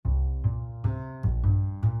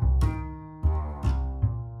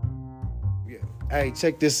Hey,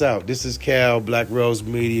 check this out. This is Cal, Black Rose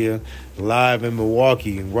Media, live in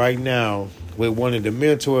Milwaukee right now with one of the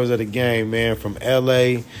mentors of the game, man, from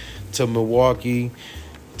LA to Milwaukee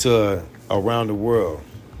to around the world.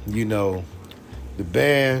 You know, the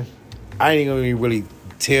band, I ain't gonna really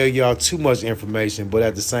tell y'all too much information, but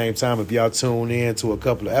at the same time, if y'all tune in to a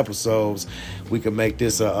couple of episodes, we can make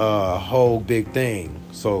this a whole big thing.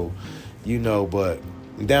 So, you know, but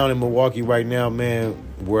down in Milwaukee right now, man,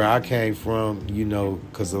 where I came from, you know,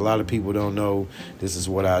 because a lot of people don't know this is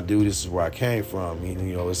what I do, this is where I came from. You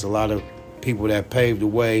know, it's a lot of people that paved the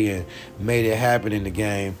way and made it happen in the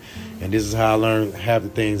game, and this is how I learned half the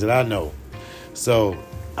things that I know. So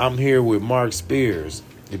I'm here with Mark Spears.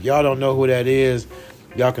 If y'all don't know who that is,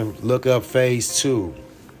 y'all can look up Phase 2.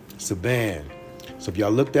 It's a band. So if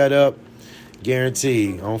y'all look that up,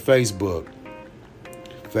 guarantee on Facebook.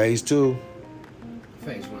 Phase 2.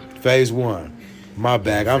 Phase 1. Phase 1. My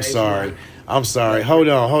bad. I'm Phase sorry. 1. I'm sorry. Hold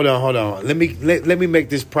on. Let me make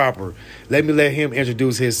this proper. Let me let him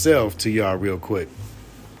introduce himself to y'all real quick.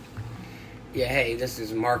 Yeah, hey, this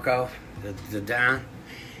is Marco, the Don,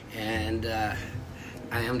 and I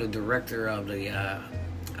am the director of the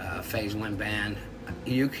Phase 1 band.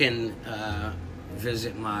 You can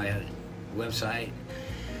visit my website,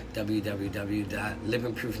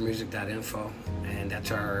 www.livingproofmusic.info, and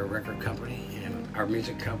that's our record company and our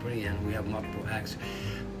music company, and we have multiple acts.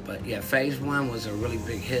 But yeah, Phase 1 was a really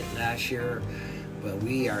big hit last year, but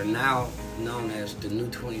we are now known as the New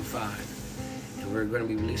 25, and we're going to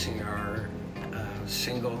be releasing our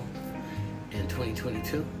single in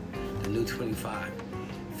 2022, the New 25.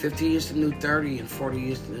 50 years to the New 30 and 40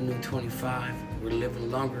 years to the New 25. We're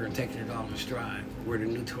living longer and taking it all in stride. We're the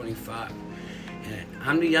New 25. And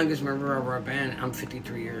I'm the youngest member of our band. I'm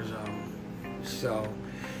 53 years old. So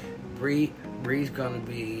Bree's gonna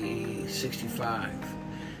be 65.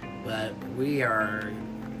 But we're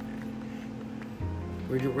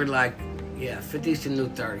like, 50s to New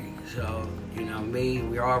 30. So, you know,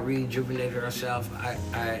 we all rejuvenated ourselves. I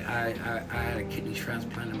had a kidney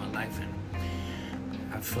transplant in my life, and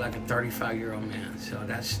I feel like a 35-year-old man. So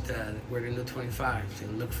we're the New 25. So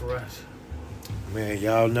look for us. Man,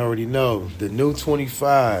 y'all already know. The New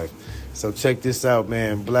 25. So check this out,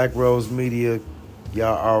 man. Black Rose Media,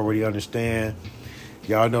 y'all already understand.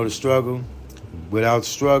 Y'all know the struggle. Without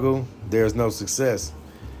struggle, there's no success.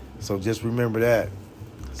 So just remember that.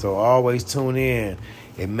 So always tune in.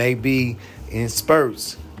 It may be in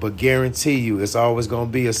spurts, but guarantee you it's always going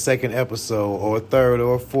to be a second episode or a third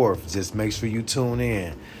or a fourth. Just make sure you tune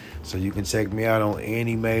in. So you can check me out on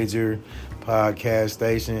any major podcast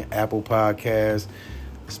station, Apple Podcasts,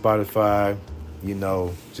 Spotify. You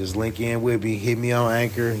know, just link in with me. Hit me on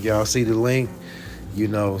Anchor. Y'all see the link. You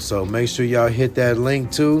know, so make sure y'all hit that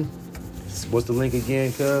link too. What's the link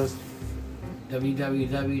again, cuz?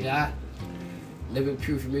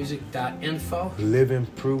 www.livingproofmusic.info.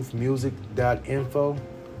 Livingproofmusic.info.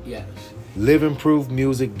 Yes.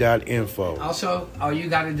 Livingproofmusic.info. Also, all you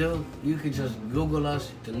got to do, you can just Google us,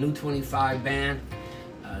 the New 25 Band,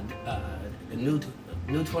 the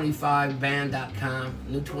new25band.com,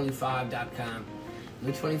 new25.com,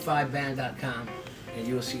 new25band.com, and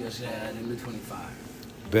you'll see us at the New 25.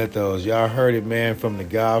 Bet those. Y'all heard it, man, from the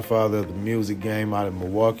godfather of the music game out of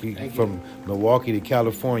Milwaukee. From Milwaukee to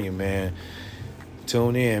California, man.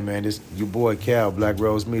 Tune in, man. This your boy Cal, Black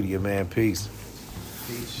Rose Media, man. Peace.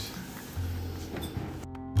 Peace.